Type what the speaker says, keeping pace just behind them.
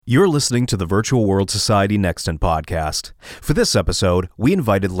You're listening to the Virtual World Society Nexten podcast. For this episode, we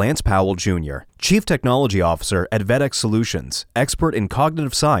invited Lance Powell JR, Chief Technology Officer at VetX Solutions, expert in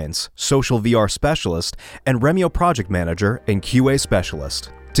cognitive science, social VR specialist, and Remio Project Manager and QA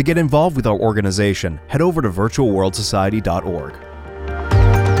Specialist. To get involved with our organization, head over to virtualworldsociety.org.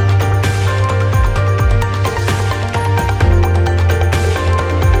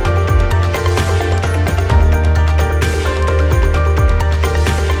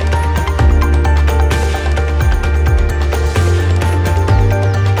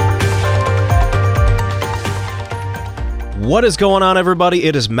 What is going on, everybody?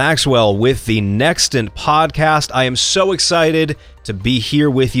 It is Maxwell with the Nexten podcast. I am so excited to be here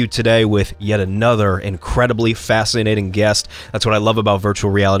with you today with yet another incredibly fascinating guest. That's what I love about virtual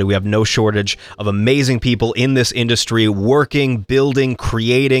reality. We have no shortage of amazing people in this industry working, building,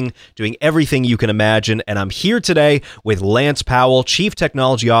 creating, doing everything you can imagine. And I'm here today with Lance Powell, Chief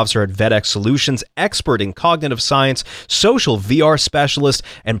Technology Officer at VetX Solutions, expert in cognitive science, social VR specialist,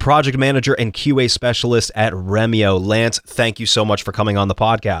 and project manager and QA specialist at Remio. Lance, thank you so much for coming on the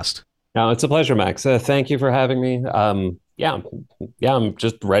podcast. No, it's a pleasure, Max. Thank you for having me. I'm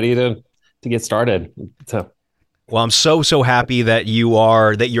just ready to get started. Well, I'm so happy that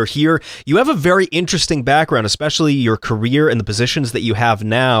you're here. You have a very interesting background, especially your career and the positions that you have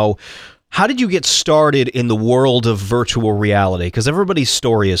now. How did you get started in the world of virtual reality? Because everybody's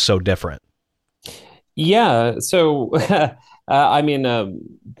story is so different. Yeah, so I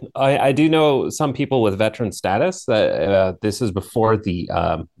do know some people with veteran status that this is before the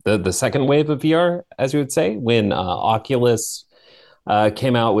second wave of VR, as you would say, when Oculus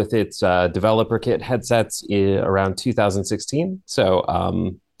came out with its developer kit headsets around 2016. So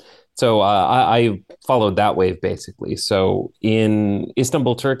I followed that wave basically. So in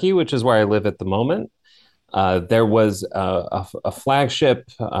Istanbul, Turkey, which is where I live at the moment, there was a flagship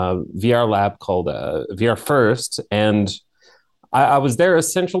VR lab called VR First, and I was there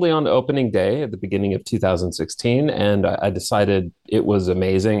essentially on opening day at the beginning of 2016, and I decided it was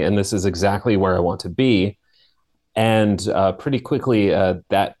amazing, and this is exactly where I want to be. And pretty quickly,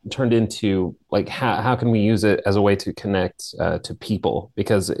 that turned into like, how can we use it as a way to connect to people?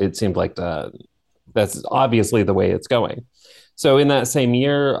 Because it seemed like that's obviously the way it's going. So in that same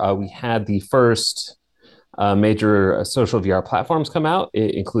year, we had the first major social VR platforms come out,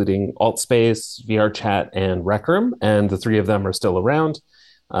 including AltSpace, VR Chat, and Rec Room, and the three of them are still around.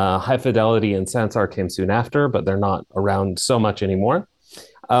 High Fidelity and Sansar came soon after, but they're not around so much anymore.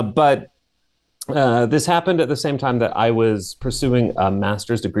 But this happened at the same time that I was pursuing a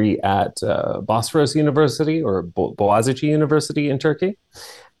master's degree at Bosphorus University, or Boğaziçi University in Turkey.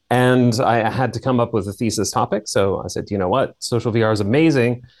 And I had to come up with a thesis topic. So I said, you know what, social VR is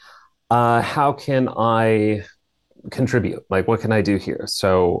amazing. How can I contribute? Like, what can I do here?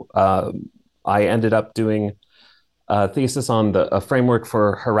 So I ended up doing a thesis on a framework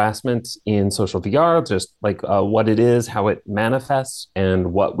for harassment in social VR, just like what it is, how it manifests,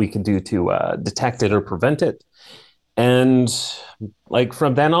 and what we can do to detect it or prevent it. And like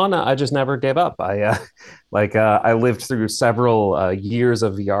from then on, I just never gave up. I lived through several years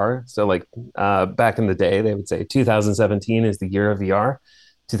of VR. So like back in the day, they would say 2017 is the year of VR.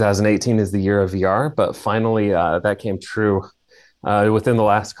 2018 is the year of VR, but finally that came true within the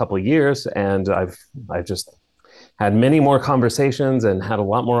last couple of years, and I've just had many more conversations and had a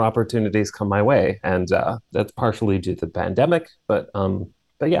lot more opportunities come my way, and that's partially due to the pandemic, but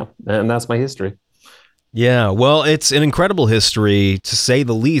yeah, and that's my history. Yeah, well, it's an incredible history, to say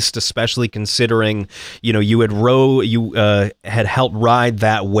the least, especially considering, you had helped ride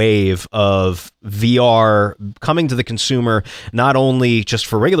that wave of VR coming to the consumer, not only just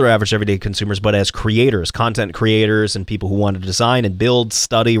for regular average everyday consumers, but as creators, content creators, and people who want to design and build,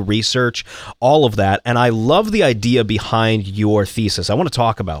 study, research, all of that. And I love the idea behind your thesis. I want to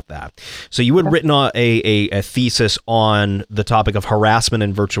talk about that. So you had written a thesis on the topic of harassment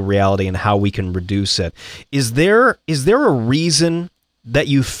in virtual reality and how we can reduce it. Is there a reason that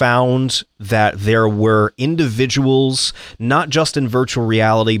you found that there were individuals, not just in virtual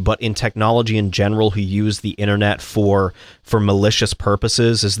reality, but in technology in general, who use the internet for malicious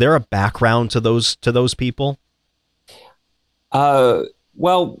purposes? Is there a background to those people?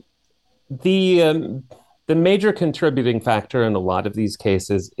 Well, the major contributing factor in a lot of these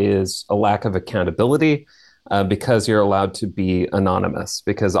cases is a lack of accountability. Because you're allowed to be anonymous,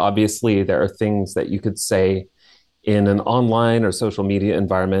 because obviously there are things that you could say in an online or social media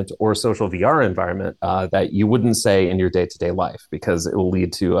environment or social VR environment that you wouldn't say in your day-to-day life, because it will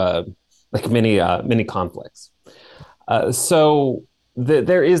lead to many conflicts. So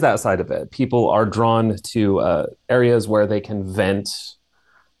there is that side of it. People are drawn to areas where they can vent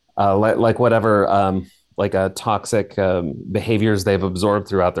like whatever toxic behaviors they've absorbed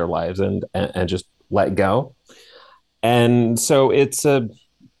throughout their lives, and just let go. And so it's a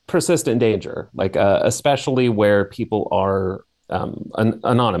persistent danger, like especially where people are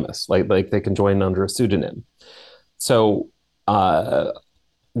anonymous, like they can join under a pseudonym. So uh,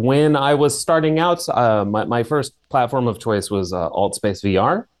 when I was starting out, my first platform of choice was AltSpace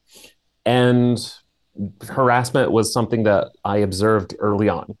VR, and harassment was something that I observed early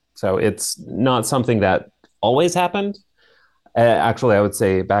on. So it's not something that always happened. Actually, I would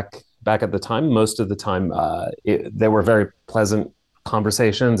say back at the time, most of the time, there were very pleasant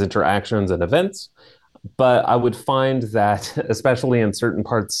conversations, interactions, and events. But I would find that, especially in certain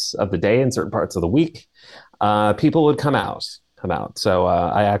parts of the day and certain parts of the week, people would come out. So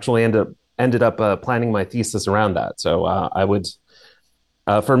I actually ended up planning my thesis around that. So I would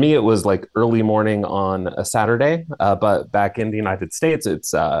for me, it was like early morning on a Saturday, but back in the United States,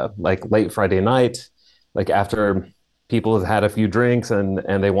 it's like late Friday night, like after people have had a few drinks and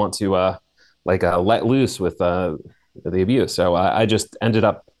they want to let loose with the abuse. So I just ended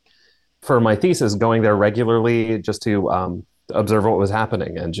up for my thesis going there regularly just to observe what was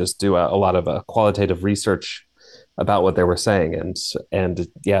happening and just do a lot of qualitative research about what they were saying and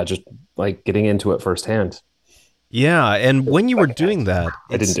yeah, just like getting into it firsthand. Yeah, and when you were doing that,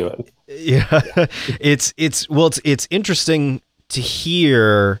 I didn't do it. yeah, it's interesting to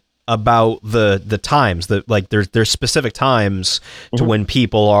hear about the times that like there's specific times to when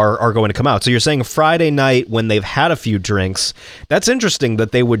people are going to come out. So you're saying Friday night when they've had a few drinks. That's interesting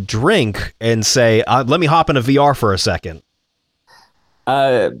that they would drink and say, "Let me hop in a VR for a second."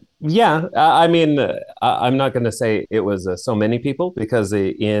 Yeah, I mean, I'm not going to say it was so many people because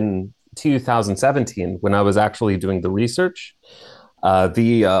in 2017, when I was actually doing the research,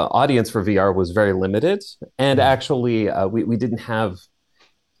 the audience for VR was very limited. And actually, we didn't have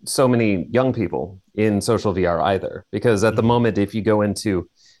so many young people in social VR either. Because at the moment, if you go into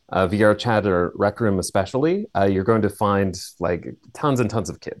VR chat or Rec Room especially, you're going to find like tons and tons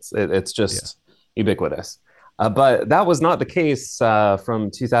of kids. It's just ubiquitous. But that was not the case from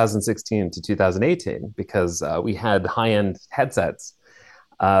 2016 to 2018 because we had high-end headsets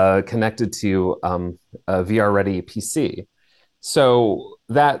connected to a VR-ready PC. So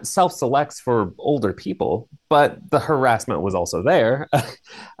that self-selects for older people, but the harassment was also there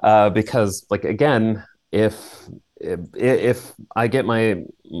because, like, again, if I get my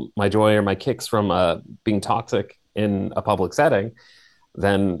joy or my kicks from being toxic in a public setting,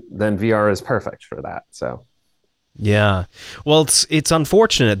 then VR is perfect for that. So. Yeah. Well, it's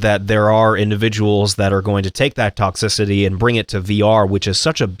unfortunate that there are individuals that are going to take that toxicity and bring it to VR, which is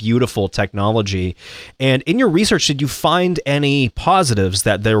such a beautiful technology. And in your research, did you find any positives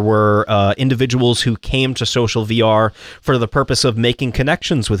that there were individuals who came to social VR for the purpose of making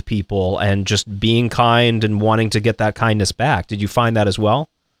connections with people and just being kind and wanting to get that kindness back? Did you find that as well?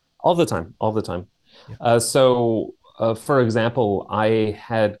 All the time, all the time. Yeah. For example,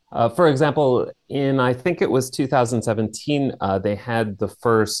 for example, in I think it was 2017, they had the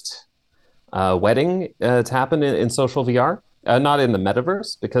first wedding to happen in social VR, not in the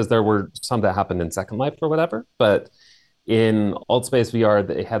metaverse, because there were some that happened in Second Life or whatever, but in AltSpace VR,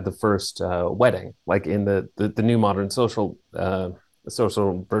 they had the first wedding, like in the new modern social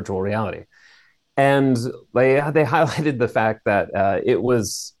virtual reality. And they highlighted the fact that it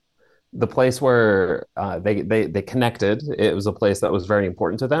was the place where they connected. It was a place that was very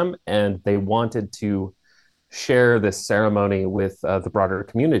important to them, and they wanted to share this ceremony with the broader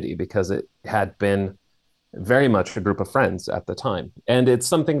community because it had been very much a group of friends at the time. And it's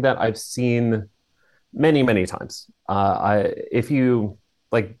something that I've seen many, many times. If you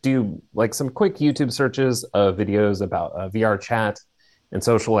like do like some quick YouTube searches of videos about VR chat and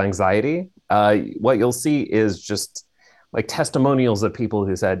social anxiety, what you'll see is just like testimonials of people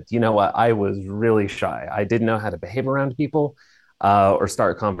who said, you know what, I was really shy. I didn't know how to behave around people or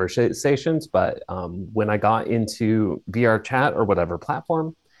start conversations. But when I got into VR chat or whatever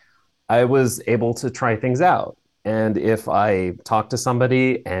platform, I was able to try things out. And if I talked to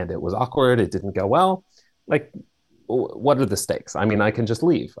somebody and it was awkward, it didn't go well, like, what are the stakes? I mean, I can just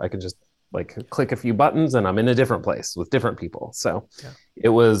leave. I can just like click a few buttons and I'm in a different place with different people. So yeah.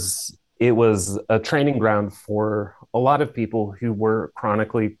 It was a training ground for a lot of people who were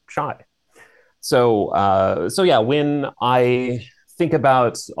chronically shy. So yeah, when I think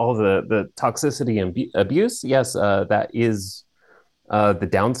about all the toxicity and abuse, yes, that is the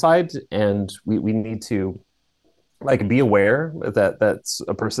downside, and we need to like be aware that that's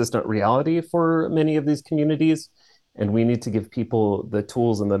a persistent reality for many of these communities, and we need to give people the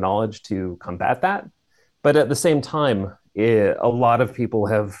tools and the knowledge to combat that. But at the same time, a lot of people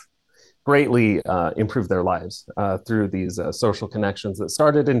have greatly improved their lives through these social connections that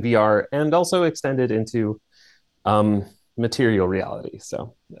started in VR and also extended into um, material reality.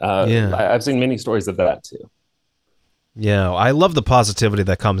 So Yeah. I've seen many stories of that too. Yeah, I love the positivity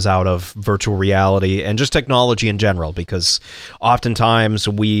that comes out of virtual reality and just technology in general, because oftentimes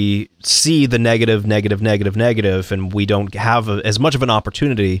we see the negative, negative, negative, negative, and we don't have as much of an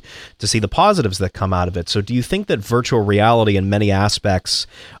opportunity to see the positives that come out of it. So do you think that virtual reality in many aspects,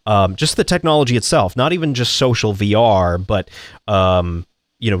 just the technology itself, not even just social VR, but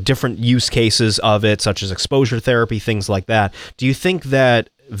different use cases of it, such as exposure therapy, things like that. Do you think that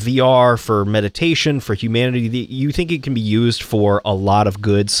VR for meditation, for humanity, you think it can be used for a lot of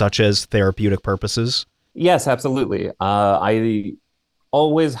good, such as therapeutic purposes? Yes, absolutely. I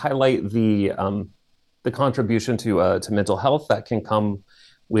always highlight the contribution to mental health that can come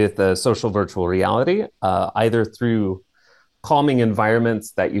with social virtual reality, either through calming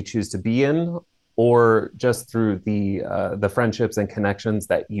environments that you choose to be in, or just through the friendships and connections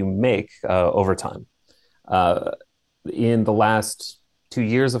that you make over time. Uh, in the last 2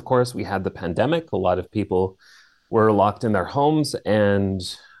 years, of course, we had the pandemic. A lot of people were locked in their homes, and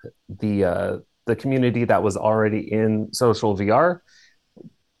the community that was already in social VR,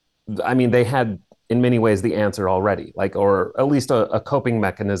 I mean, they had in many ways the answer already, like, or at least a coping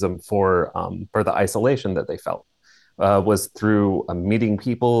mechanism for the isolation that they felt was through meeting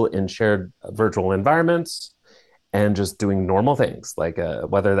people in shared virtual environments and just doing normal things, like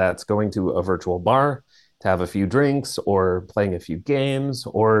whether that's going to a virtual bar to have a few drinks or playing a few games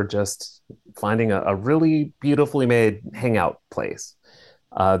or just finding a really beautifully made hangout place.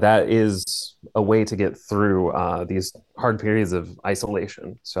 That is a way to get through these hard periods of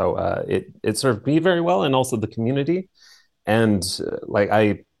isolation. So it served me very well, and also the community. And like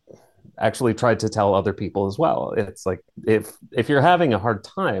I actually tried to tell other people as well. It's like if you're having a hard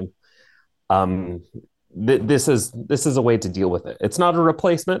time, um, this is a way to deal with it. It's not a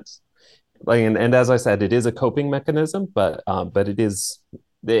replacement, like, and as I said, it is a coping mechanism, but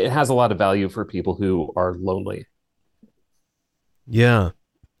it has a lot of value for people who are lonely. Yeah,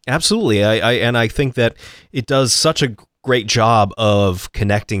 absolutely. I think that it does such a great job of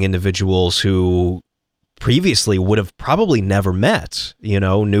connecting individuals who previously would have probably never met,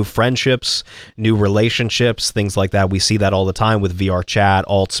 new friendships, new relationships, things like that. We see that all the time with VR chat,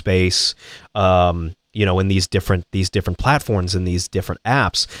 alt space, in these different platforms and these different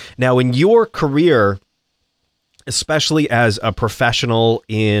apps. Now, in your career, especially as a professional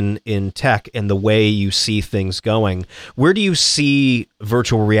in tech and the way you see things going, where do you see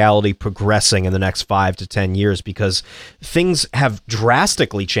virtual reality progressing in the next 5 to 10 years? Because things have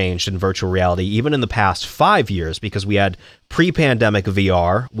drastically changed in virtual reality, even in the past 5 years, because we had pre-pandemic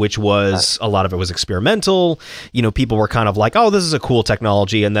VR, which was a lot of it was experimental. People were kind of like, oh, this is a cool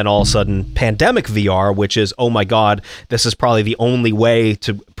technology. And then all of a sudden pandemic VR, which is, oh my God, this is probably the only way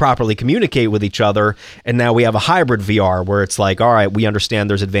to properly communicate with each other. And now we have a hybrid VR where it's like, all right, we understand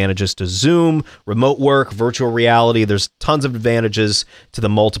there's advantages to Zoom, remote work, virtual reality. There's tons of advantages to the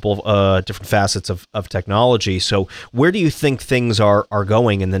multiple different facets of technology. So where do you think things are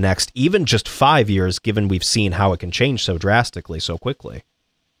going in the next, even just 5 years, given we've seen how it can change so drastically, so quickly?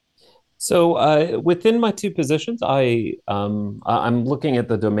 So within my two positions, I'm looking at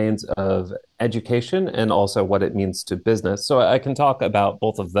the domains of education and also what it means to business. So I can talk about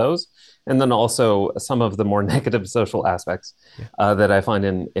both of those, and then also some of the more negative social aspects Yeah. that I find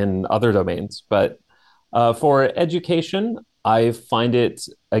in other domains. But for education, I find it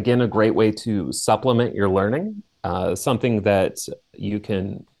again a great way to supplement your learning, something that you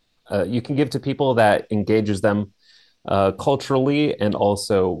can give to people that engages them culturally, and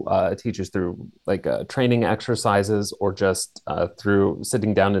also teaches through like training exercises, or just through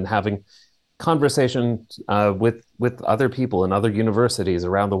sitting down and having conversation with other people in other universities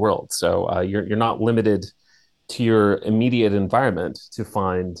around the world. So you're not limited to your immediate environment to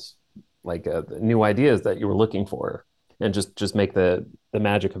find like new ideas that you were looking for, and just make the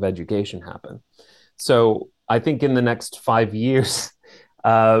magic of education happen. So I think in the next 5 years,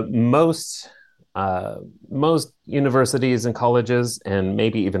 uh, most most universities and colleges, and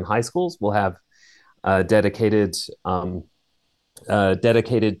maybe even high schools, will have dedicated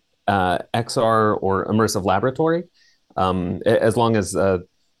dedicated XR or immersive laboratory, as long as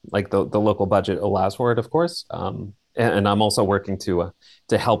like the local budget allows for it, of course. And I'm also working to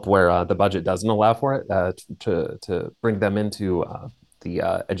help where the budget doesn't allow for it, to bring them into the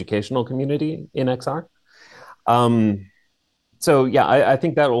educational community in XR. Um, so yeah, I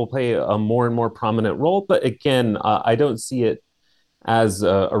think that will play a more and more prominent role. But again, I don't see it as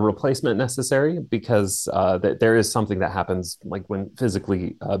a replacement necessary, because there is something that happens like when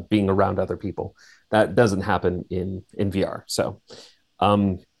physically being around other people that doesn't happen in VR.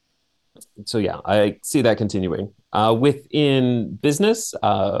 Um, so yeah, I see that continuing. Within business,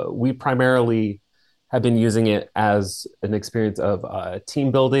 we primarily have been using it as an experience of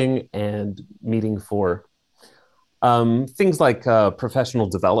team building and meeting for things like professional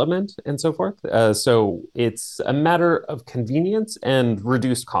development and so forth. So it's a matter of convenience and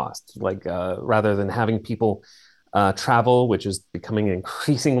reduced cost, like rather than having people travel, which is becoming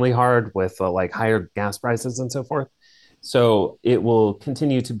increasingly hard with like higher gas prices and so forth. So it will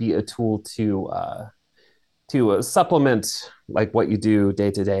continue to be a tool to supplement like what you do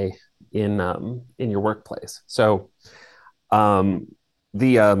day to day in your workplace. So um,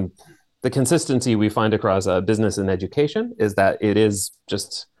 the the consistency we find across business and education is that it is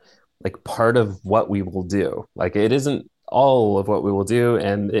just like part of what we will do. Like it isn't all of what we will do,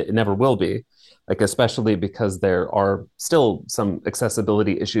 and it never will be. Like especially because there are still some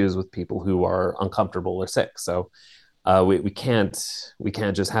accessibility issues with people who are uncomfortable or sick. So we can't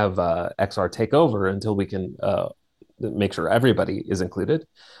just have XR take over until we can make sure everybody is included.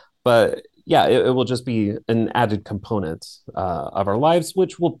 But yeah, it will just be an added component of our lives,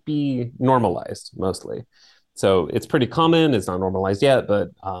 which will be normalized mostly. So it's pretty common. It's not normalized yet, but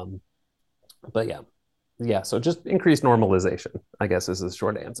yeah, yeah. So just increased normalization, I guess, is the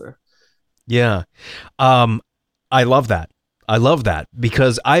short answer. Yeah. Um, I love that. I love that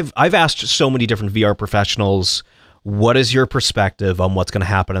because I've asked so many different VR professionals, what is your perspective on what's going to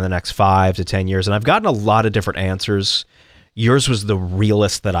happen in the next 5 to 10 years? And I've gotten a lot of different answers. Yours was the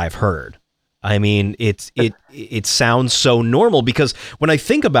realest that I've heard. I mean, it sounds so normal because when I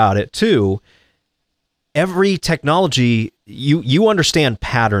think about it too, every technology you understand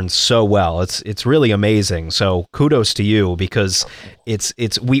patterns so well. It's really amazing. So kudos to you because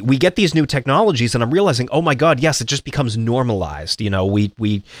we get these new technologies and I'm realizing, oh my God, yes, it just becomes normalized. You know,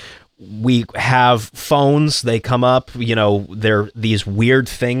 we have phones, they come up, you know, they're these weird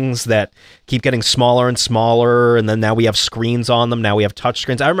things that keep getting smaller and smaller. And then now we have screens on them. Now we have touch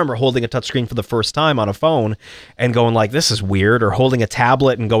screens. I remember holding a touch screen for the first time on a phone and going like, this is weird, or holding a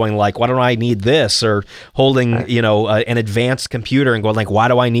tablet and going like, why don't I need this? Or holding, you know, an advanced computer and going like, why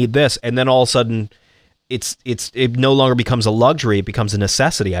do I need this? And then all of a sudden it no longer becomes a luxury, it becomes a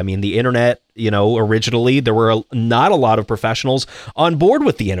necessity. I mean, the internet, you know, originally there were not a lot of professionals on board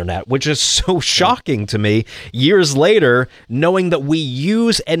with the internet, which is so shocking to me years later, knowing that we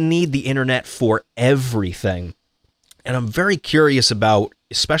use and need the internet for everything. And I'm very curious about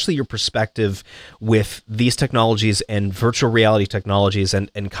especially your perspective with these technologies and virtual reality technologies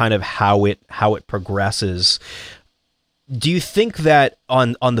and kind of how it progresses. Do you think that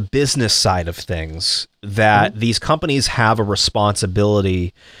on the business side of things that these companies have a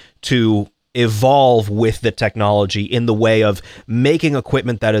responsibility to evolve with the technology in the way of making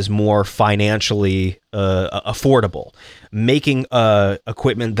equipment that is more financially affordable, making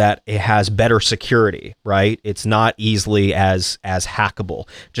equipment that it has better security, right? It's not easily as hackable.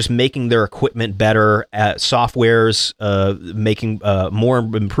 Just making their equipment better at softwares, making more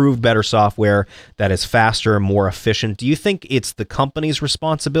improved, better software that is faster, more efficient. Do you think it's the company's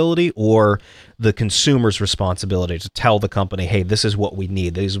responsibility or the consumer's responsibility to tell the company, hey, this is what we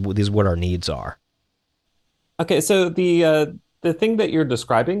need. These are what our needs are? Okay, so the thing that you're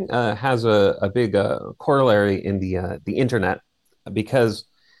describing has a big corollary in the internet, because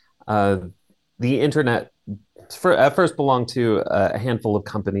uh, the internet at first belonged to a handful of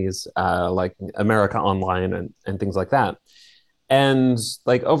companies like America Online and things like that. And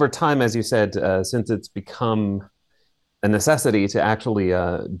like over time, as you said, since it's become a necessity to actually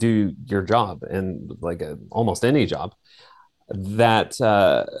do your job and like almost any job, that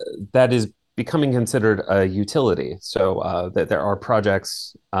is becoming considered a utility. So that there are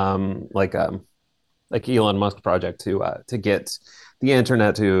projects like Elon Musk project to get the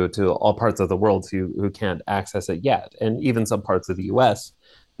internet to all parts of the world who can't access it yet, and even some parts of the U.S.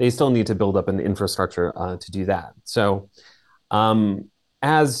 They still need to build up an infrastructure to do that. So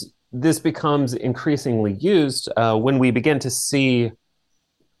as this becomes increasingly used, when we begin to see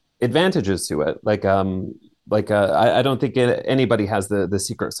advantages to it, I don't think anybody has the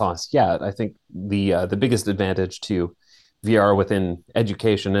secret sauce yet. I think the biggest advantage to VR within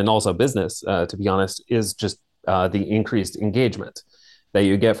education and also business, to be honest, is just the increased engagement that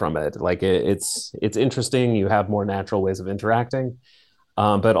you get from it. Like it's interesting. You have more natural ways of interacting,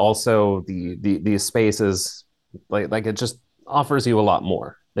 but also the spaces like it just offers you a lot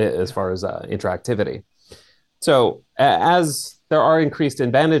more as far as interactivity. So as there are increased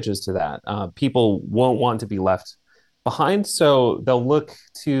advantages to that, people won't want to be left behind. So they'll look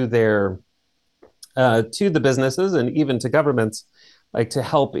to their to the businesses and even to governments, like to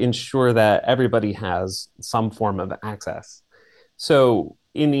help ensure that everybody has some form of access. So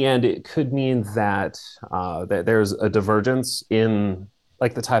in the end, it could mean that there's a divergence in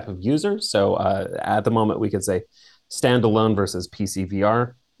like the type of user. So at the moment, we could say standalone versus PC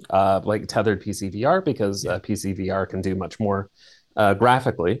VR, like tethered PC VR, because Yeah. PC VR can do much more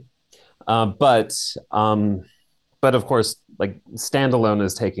graphically. Uh, but um, but of course, like standalone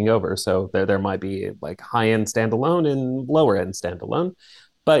is taking over. So there might be like high end standalone and lower end standalone,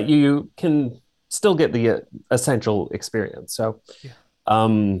 but you can still get the essential experience. So Yeah.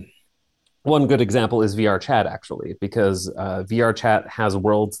 um, one good example is VR chat, actually, because VR chat has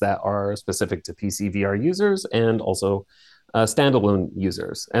worlds that are specific to PC VR users and also standalone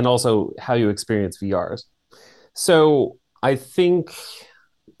users, and also how you experience VRs. So I think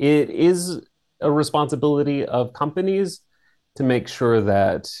it is a responsibility of companies to make sure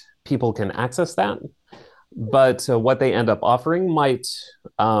that people can access that. But what they end up offering might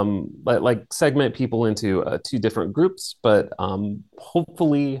like segment people into two different groups, but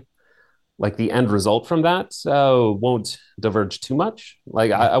hopefully like the end result from that won't diverge too much. Like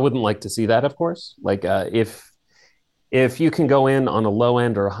Yeah. I wouldn't like to see that, of course. Like if you can go in on a low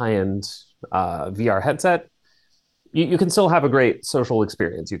end or high end VR headset, you can still have a great social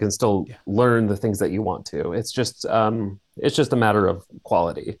experience. You can still Yeah. learn the things that you want to. It's just a matter of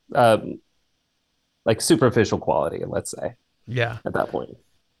quality, like superficial quality, let's say, Yeah. at that point.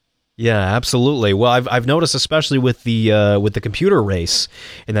 Yeah, absolutely. Well, I've noticed, especially with the computer race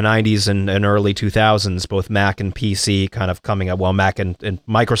in the '90s and early 2000s, both Mac and PC kind of coming up. Well, Mac and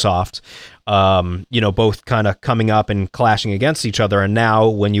Microsoft, both kind of coming up and clashing against each other. And now,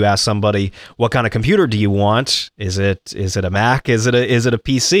 when you ask somebody what kind of computer do you want, is it a Mac? Is it a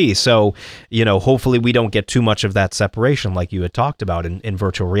PC? So, hopefully we don't get too much of that separation, like you had talked about in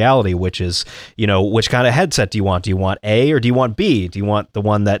virtual reality, which is, which kind of headset do you want? Do you want A or do you want B? Do you want the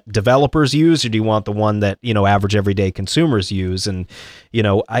one that developers use, or do you want the one that average everyday consumers use? And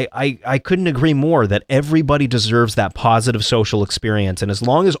I couldn't agree more that everybody deserves that positive social experience, and as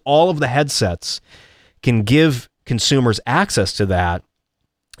long as all of the headsets can give consumers access to that,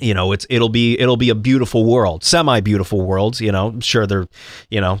 it'll be a beautiful world, semi beautiful world. I'm sure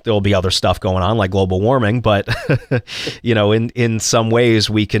there'll be other stuff going on like global warming, but in some ways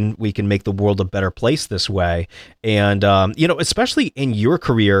we can make the world a better place this way. And especially in your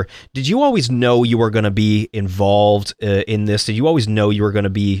career, did you always know you were going to be involved in this? Did you always know you were going to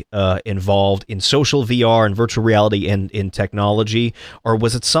be involved in social VR and virtual reality and in technology, or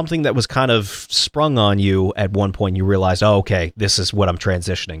was it something that was kind of sprung on you at one point? You realized, oh, okay, this is what I'm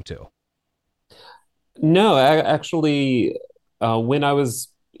transitioning to. No, actually, when I was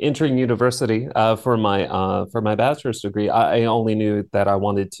entering university for my bachelor's degree, I only knew that I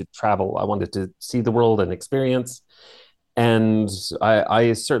wanted to travel. I wanted to see the world and experience, and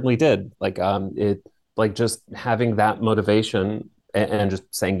I certainly did. Like just having that motivation and just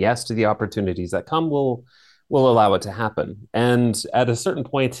saying yes to the opportunities that come will allow it to happen. And at a certain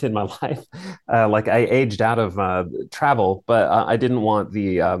point in my life, like I aged out of travel, but I didn't want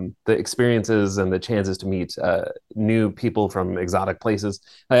the experiences and the chances to meet new people from exotic places.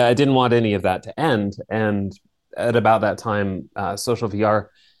 I didn't want any of that to end. And at about that time, social VR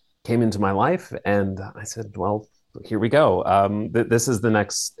came into my life, and I said, "Well, here we go. This is the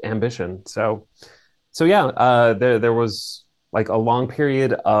next ambition." So yeah, there was like a long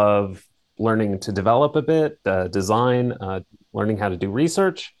period of learning to develop a bit, design, learning how to do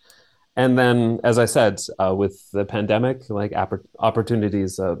research. And then, as I said, with the pandemic, like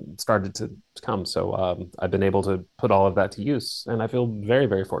opportunities started to come. So I've been able to put all of that to use, and I feel very,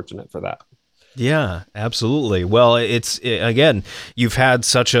 very fortunate for that. Yeah, absolutely. Well, again, you've had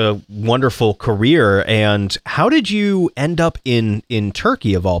such a wonderful career. And how did you end up in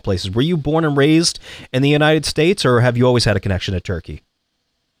Turkey of all places? Were you born and raised in the United States, or have you always had a connection to Turkey?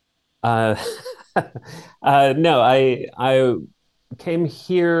 Uh, no, I came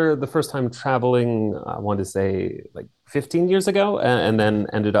here the first time traveling. I want to say like 15 years ago, and then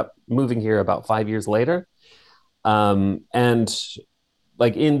ended up moving here about 5 years later. And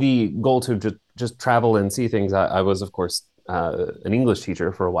like in the goal to just travel and see things, I was of course an English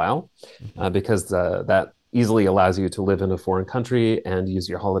teacher for a while, Mhm. because that easily allows you to live in a foreign country and use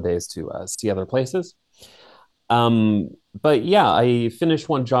your holidays to see other places. Um, but yeah, I finished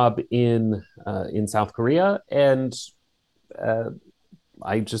one job in South Korea, and uh,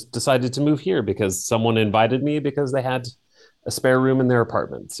 I just decided to move here because someone invited me because they had a spare room in their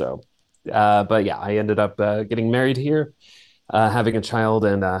apartment. So, but yeah, I ended up getting married here, having a child,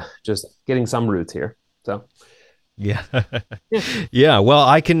 and just getting some roots here. So Yeah. Yeah. Well,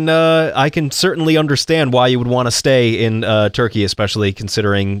 I can certainly understand why you would want to stay in Turkey, especially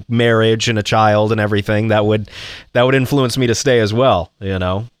considering marriage and a child and everything. That would influence me to stay as well,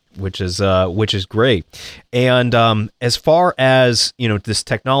 which is great. And as far as, this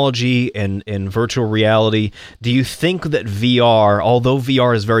technology and virtual reality, do you think that VR, although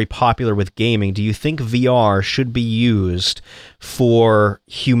VR is very popular with gaming, do you think VR should be used for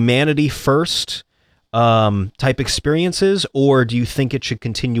humanity first type experiences, or do you think it should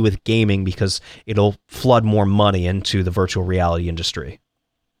continue with gaming because it'll flood more money into the virtual reality industry?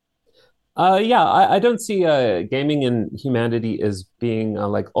 Yeah, I don't see gaming and humanity as being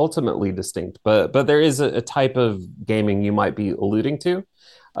like ultimately distinct, but there is a type of gaming you might be alluding to,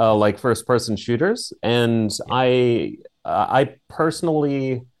 like first person shooters, and I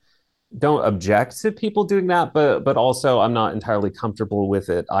personally don't object to people doing that, but also I'm not entirely comfortable with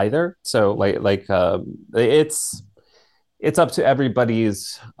it either. So it's up to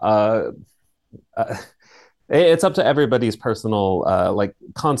everybody's uh, it's up to everybody's personal like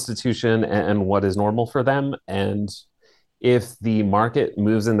constitution and what is normal for them. And if the market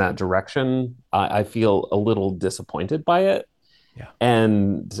moves in that direction, I feel a little disappointed by it. Yeah.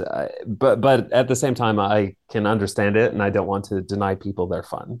 And but at the same time, I can understand it, and I don't want to deny people their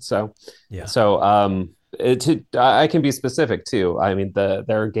fun. So Yeah. I can be specific too. I mean, there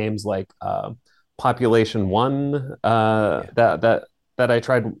are games like Population One that I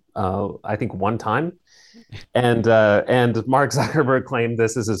tried I think one time, and Mark Zuckerberg claimed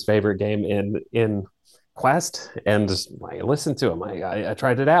this is his favorite game in Quest, and I listened to him. I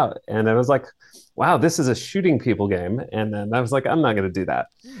tried it out, and I was like, wow, this is a shooting people game. And then I was like, I'm not going to do that.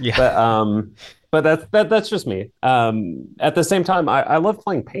 Yeah. But that's just me. At the same time, I love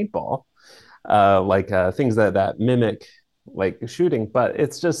playing paintball, things that mimic like shooting, but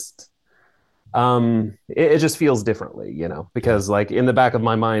it's just it just feels differently, because like in the back of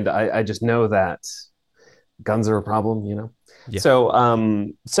my mind, I just know that guns are a problem. Yeah.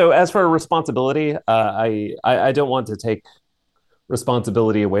 So as for responsibility, I don't want to take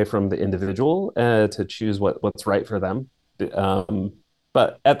responsibility away from the individual to choose what's right for them.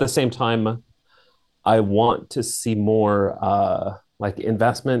 But at the same time, I want to see more like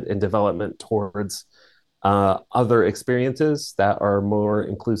investment and development towards other experiences that are more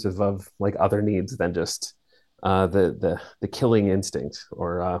inclusive of like other needs than just the killing instinct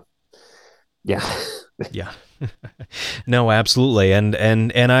or yeah. Yeah. No, absolutely.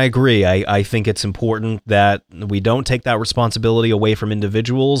 And I agree. I think it's important that we don't take that responsibility away from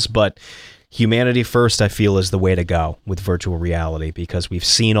individuals, but humanity first, I feel, is the way to go with virtual reality, because we've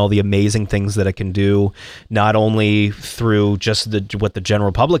seen all the amazing things that it can do, not only through just what the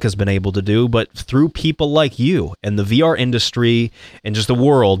general public has been able to do, but through people like you. And the VR industry and just the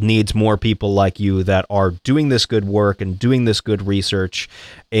world needs more people like you that are doing this good work and doing this good research.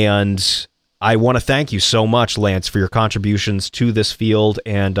 And I want to thank you so much, Lance, for your contributions to this field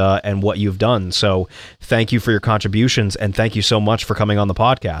and what you've done. So thank you for your contributions, and thank you so much for coming on the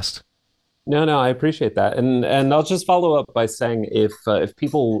podcast. No, I appreciate that. And I'll just follow up by saying if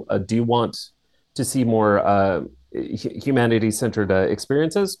people do want to see more humanity-centered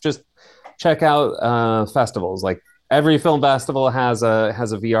experiences, just check out festivals. Like every film festival has a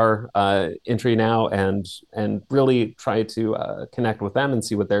VR entry now, and really try to connect with them and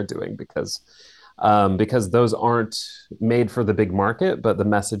see what they're doing, because those aren't made for the big market, but the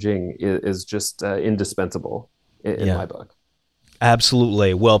messaging is just indispensable in my book.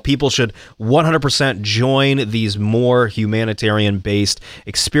 Absolutely. Well, people should 100% join these more humanitarian-based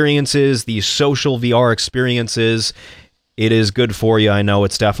experiences, these social VR experiences. It is good for you. I know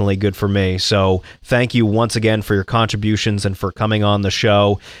it's definitely good for me. So thank you once again for your contributions and for coming on the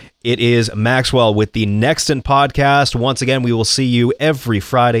show. It is Maxwell with the Nextant Podcast. Once again, we will see you every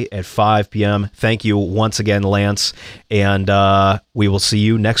Friday at 5 p.m. Thank you once again, Lance, and we will see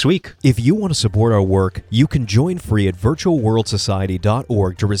you next week. If you want to support our work, you can join free at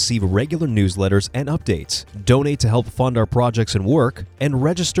virtualworldsociety.org to receive regular newsletters and updates, donate to help fund our projects and work, and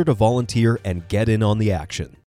register to volunteer and get in on the action.